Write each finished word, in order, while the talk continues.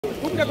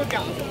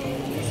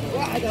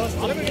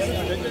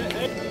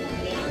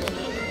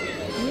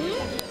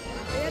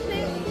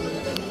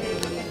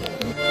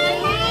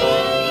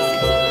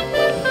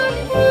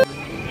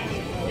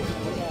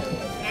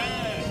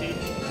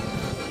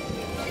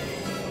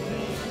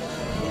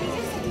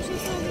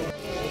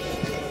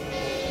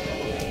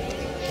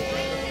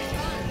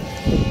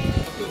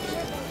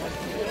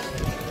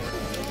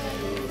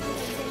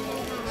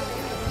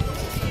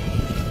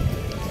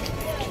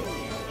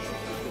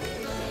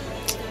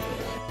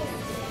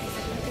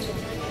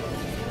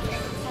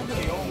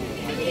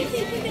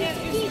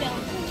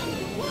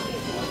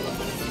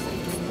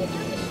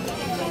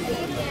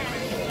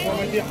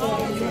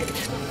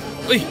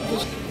Uy!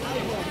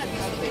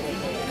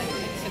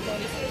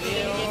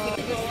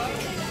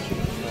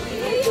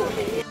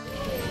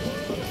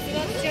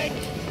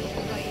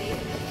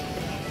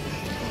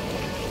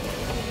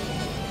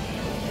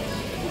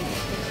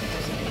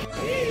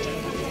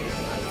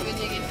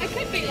 I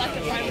could be like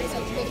a private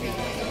subscription.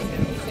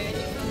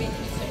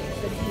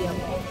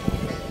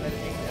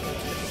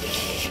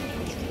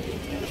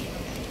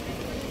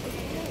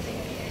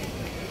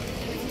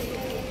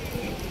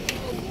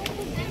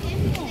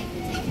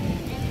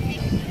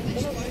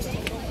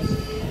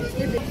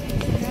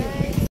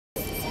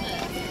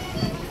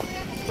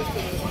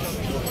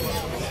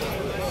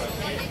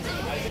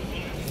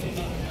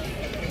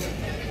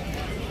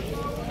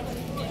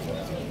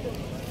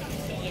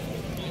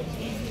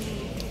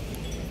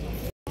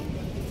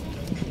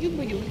 Yun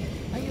ba yun?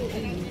 Ayaw,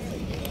 ayaw.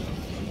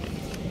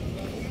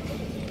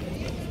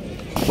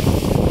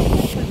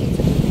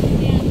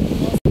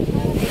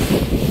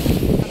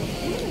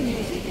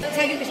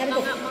 Sabi ko, sabi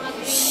ko.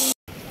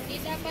 Hindi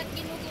dapat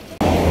ginuguto.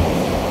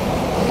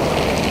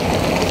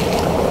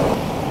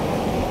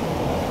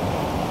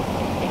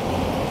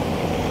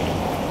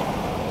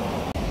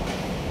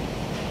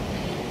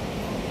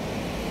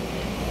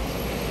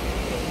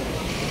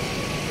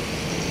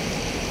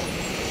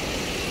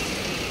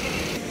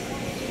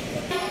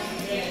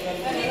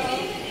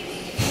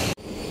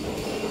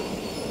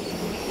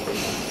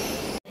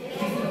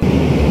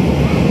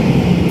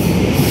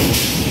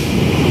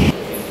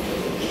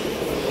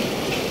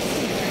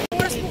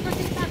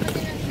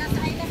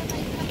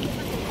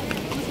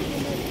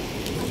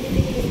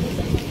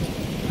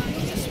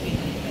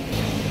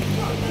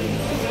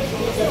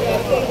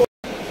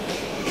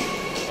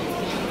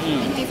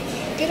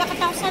 Kila ka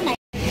tao sana.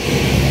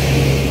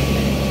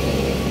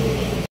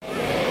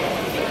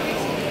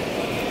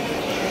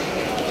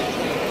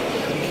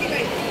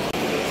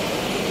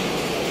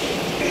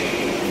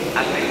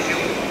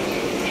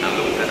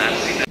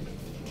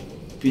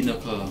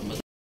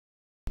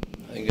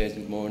 Hi guys,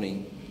 good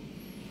morning.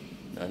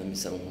 Namin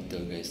sa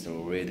hotel guys, na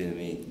ready na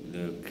may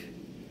look.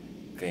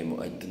 Kaya mo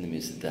adto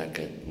namin sa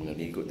dagat, mga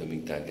ligo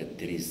naming dagat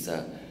diri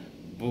sa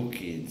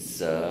bukid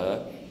sa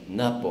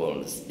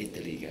Naples,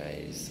 Italy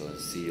guys. So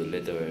see you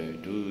later.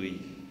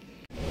 Doei.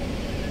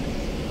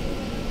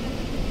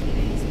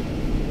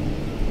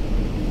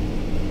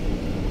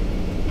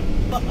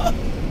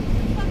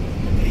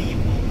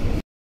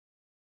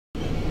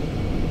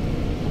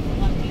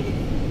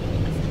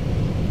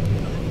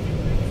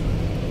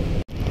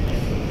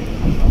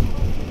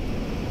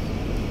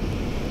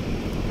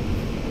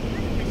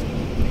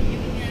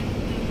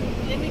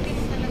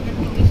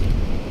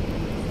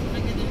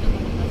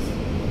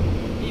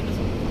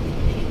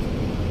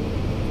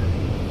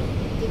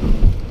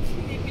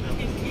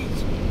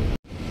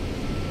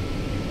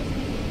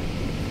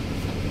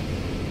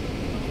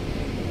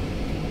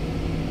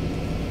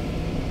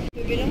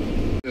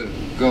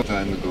 A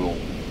time ago.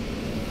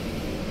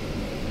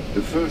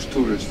 The first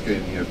tourists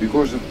came here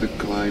because of the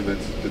climate,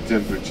 the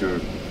temperature,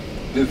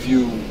 the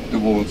view, the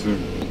water.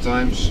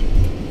 Sometimes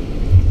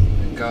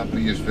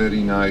Capri is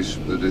very nice,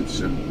 but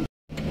it's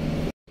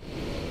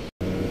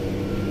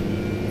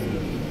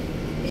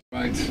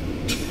right.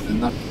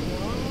 Not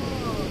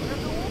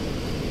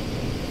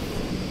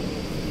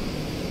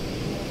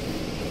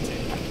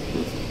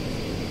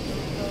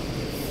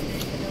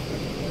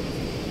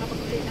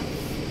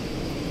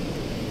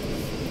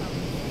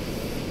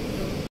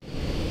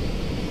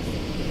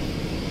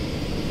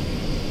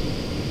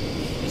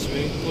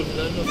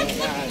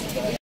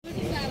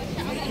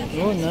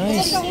Oh,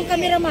 nice. Ito akong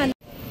cameraman.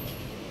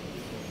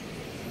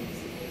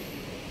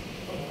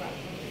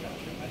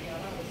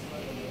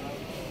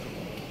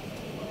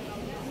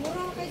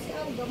 Mura kayo si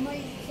Alba,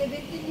 may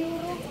 17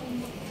 euro.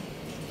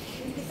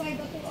 25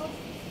 ato off.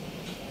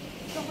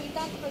 Ito ko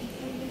itato kag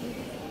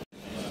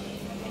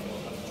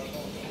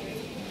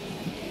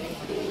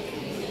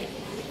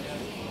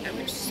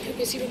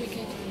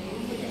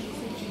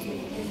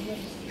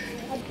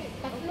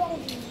tatlo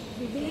ang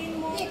bibiliin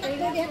mo.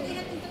 Tatlo, dihatin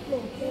natin tatlo.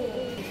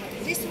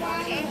 This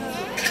one.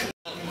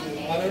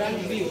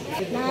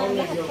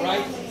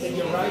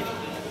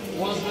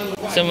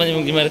 Saan man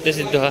yung gimarites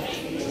ito ha?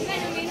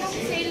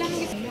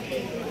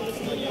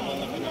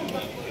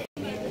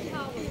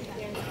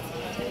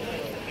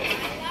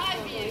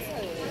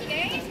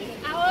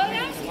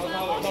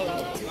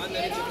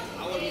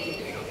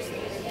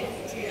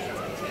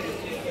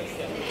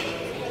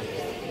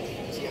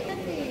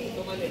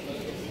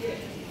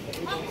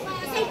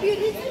 Taas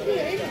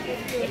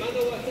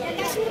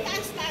mo,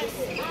 taas.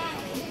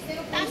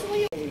 Taas mo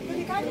yung...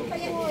 Delikado pa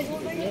yan.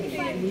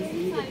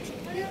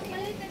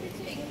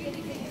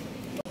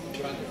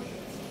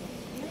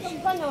 Ang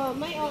ba no?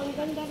 May ang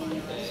ganda rin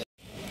ito.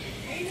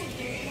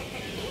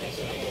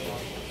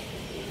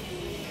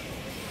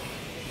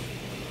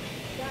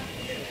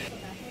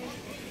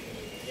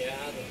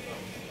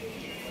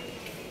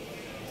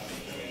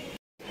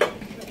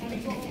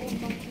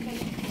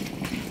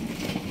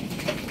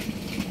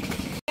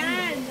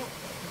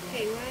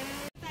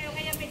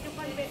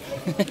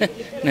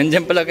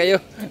 Nandyan pala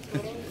kayo.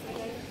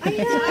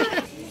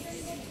 Ayan!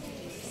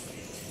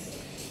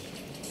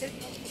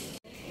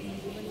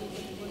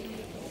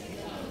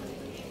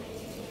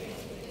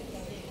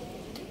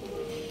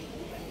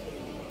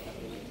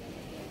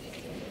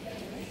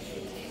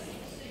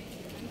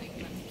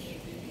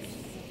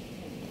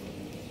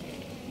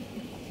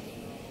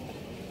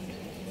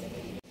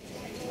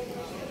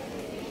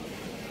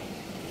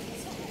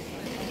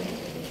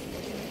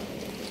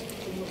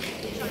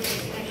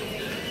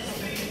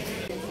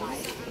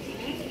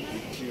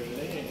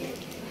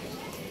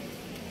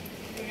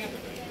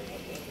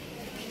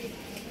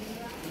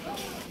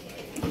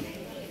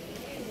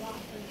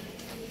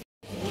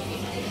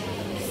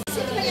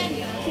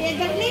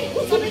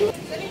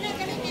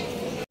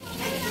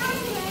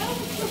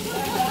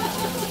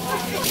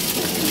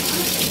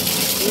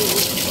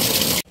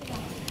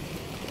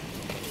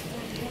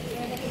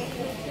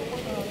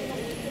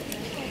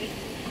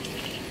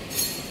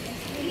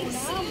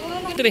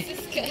 Three.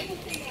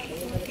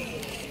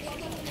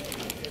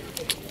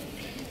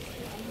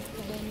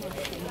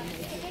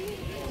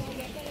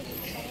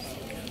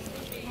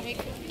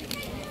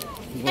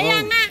 Wow.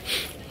 Kaya nga!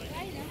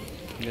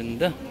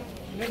 Ganda.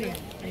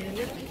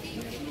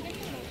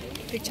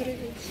 Picture it.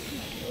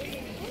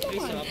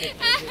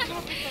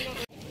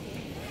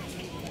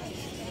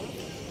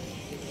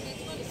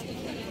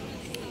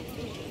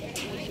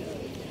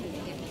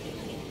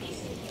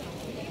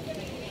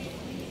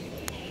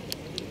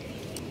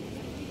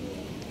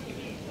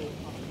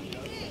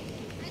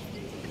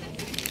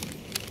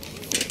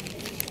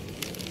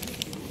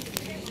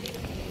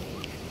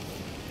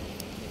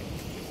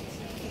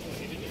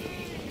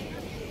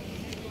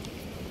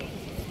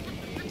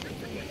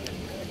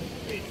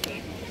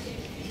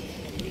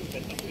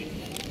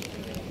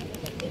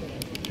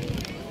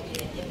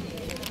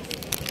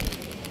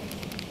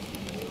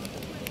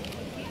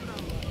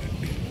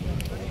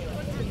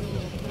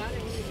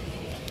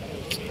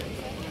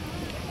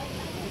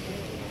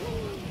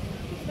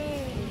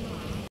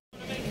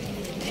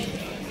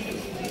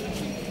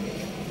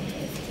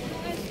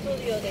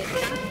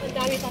 Ang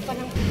dami pa pa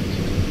ng...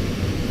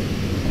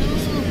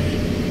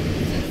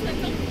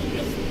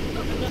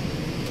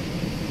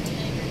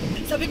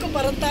 Sabi ko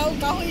parang tao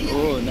kahoy niya.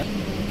 Oo na.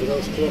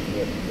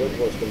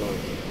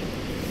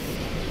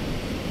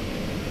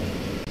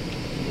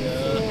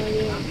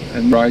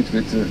 And right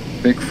with the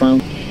big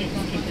fountain.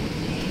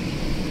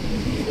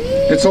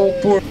 It's all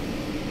poor.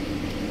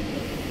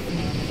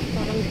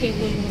 Parang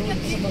cable road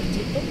sa bag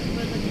dito.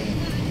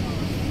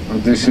 Oh,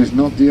 this is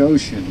not the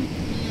ocean.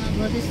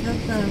 What is that?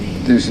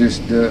 This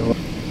is the...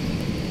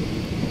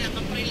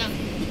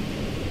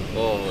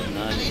 Oh,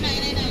 nice.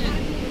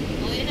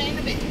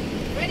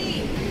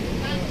 Ready?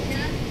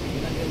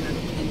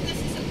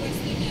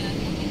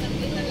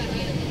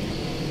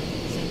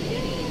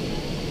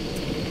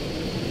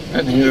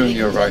 And here on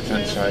your right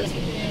hand side.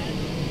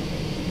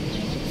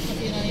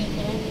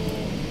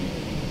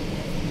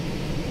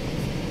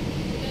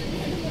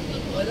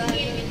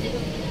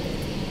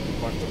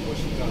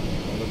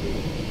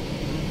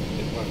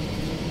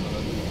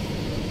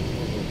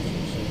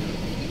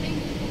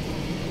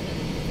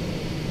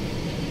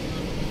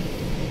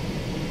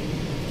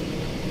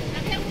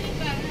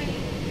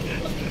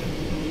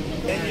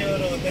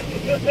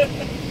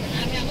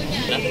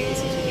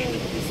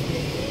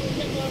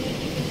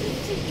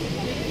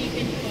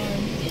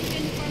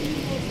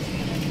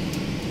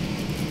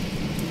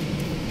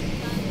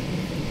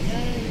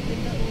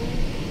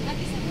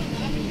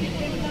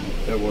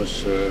 There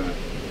was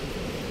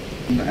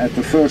at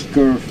the first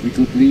curve we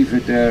could leave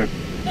it there,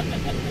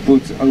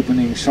 put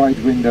opening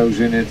side windows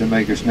in it and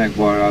make a snack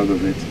bar out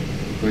of it,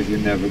 because you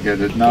never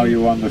get it. Now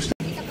you understand.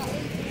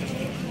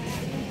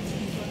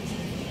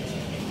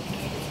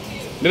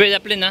 Bebe,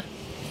 Chaplin na.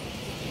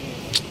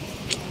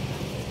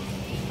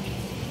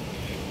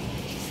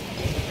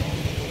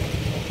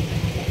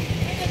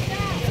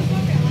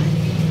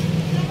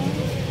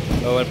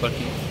 Bawal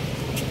parking.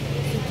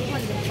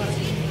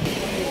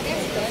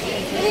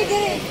 Dali,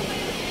 dali.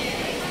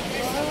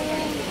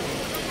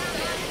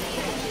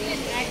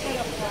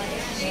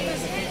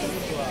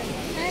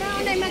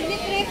 Mayroon na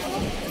magnet-trip.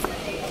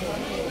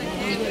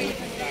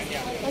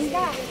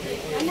 Ganda.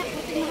 Anak,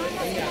 pati mahal.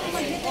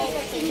 Magnet-trip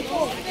sa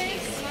 5.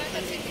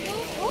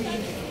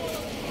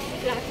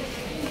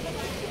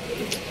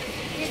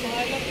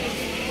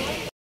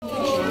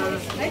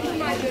 Ay,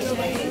 bumalo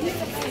ba yun?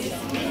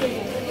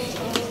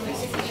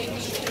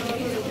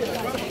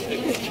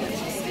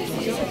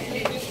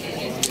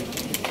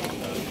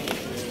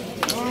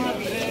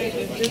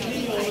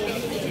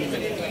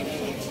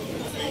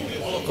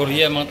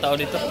 Korea mga tao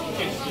dito.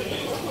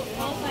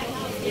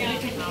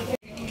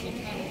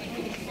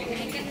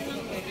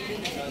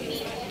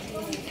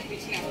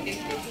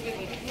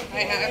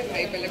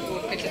 Ay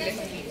palagpot ka dyan.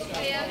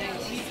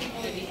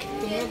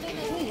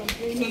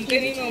 सुनते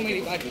नहीं हो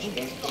मेरी बात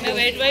मैं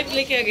wait wipe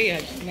लेके आ गई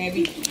आज मैं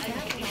भी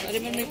अरे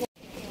मैंने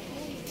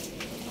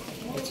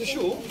It's a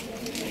show.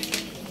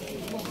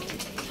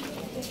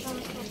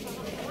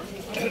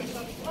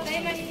 Tayo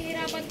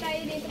mahihirapan tayo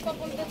dito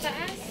papunta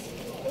taas.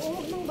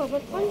 Oo, nang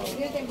babat pa.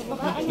 Dito tayo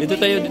bababa. Dito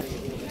tayo.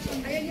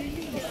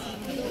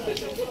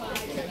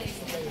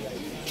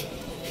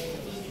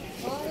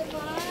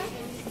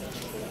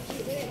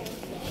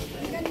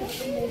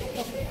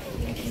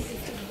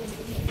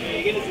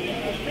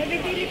 Pwede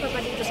dili pa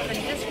dito sa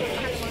kanila.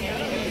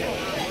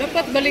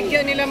 dapat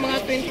baligyan nila mga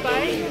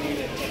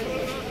 25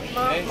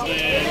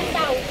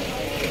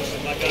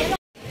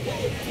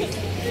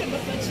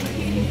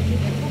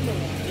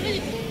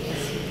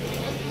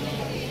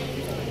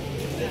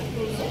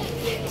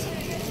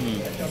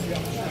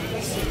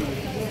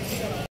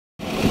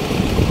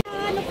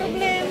 Ano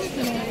problem?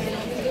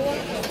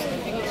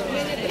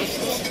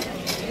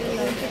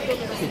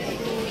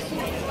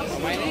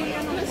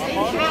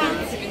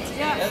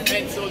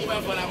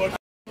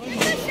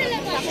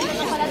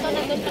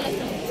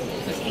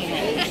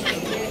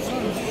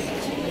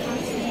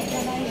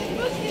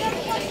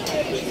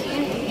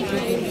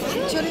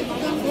 Sorry,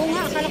 oo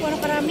nga, akala ko na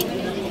karami.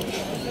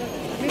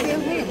 Maybe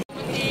ang weird.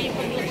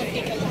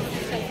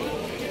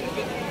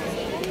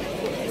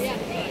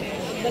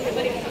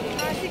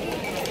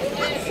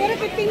 Sorry,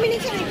 15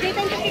 minutes ang dito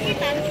ang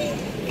kakikitan.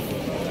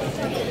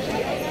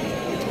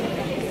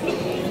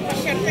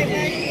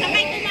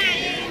 Sakay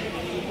kumain.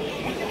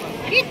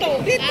 Dito.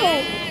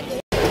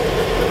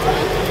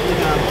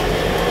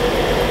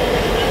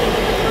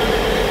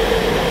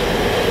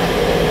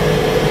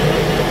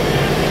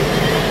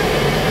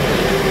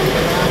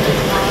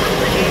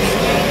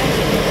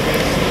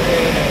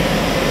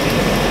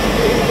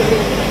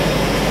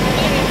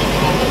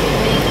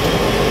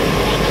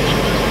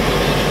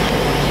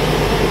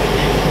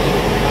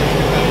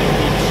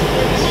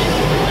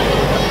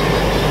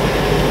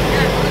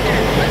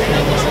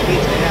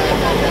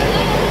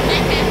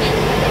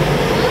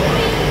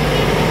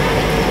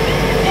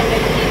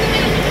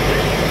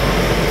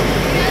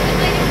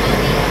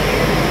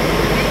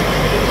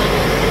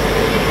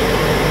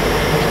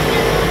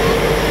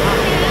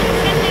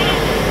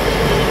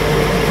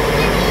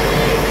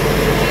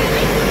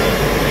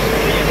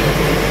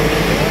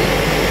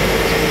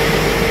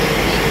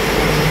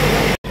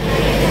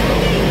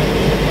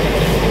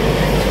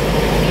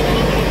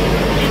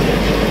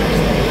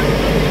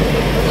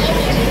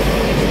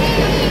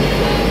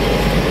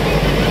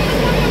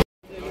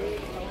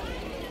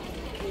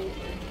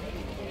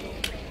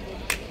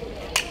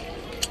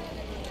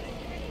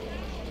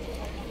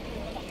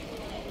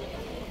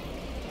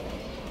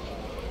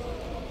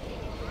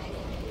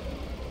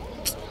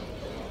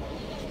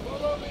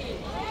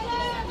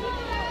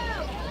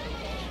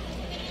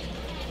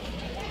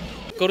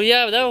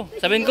 Korea daw.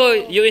 Sabihin ko,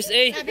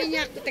 USA. Sabi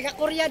niya, taga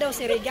Korea daw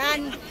si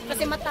Regan.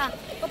 Kasi mata.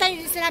 O tayo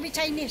sinabi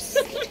Chinese.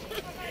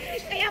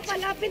 Kaya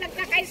pala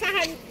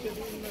pinagkakaisahan.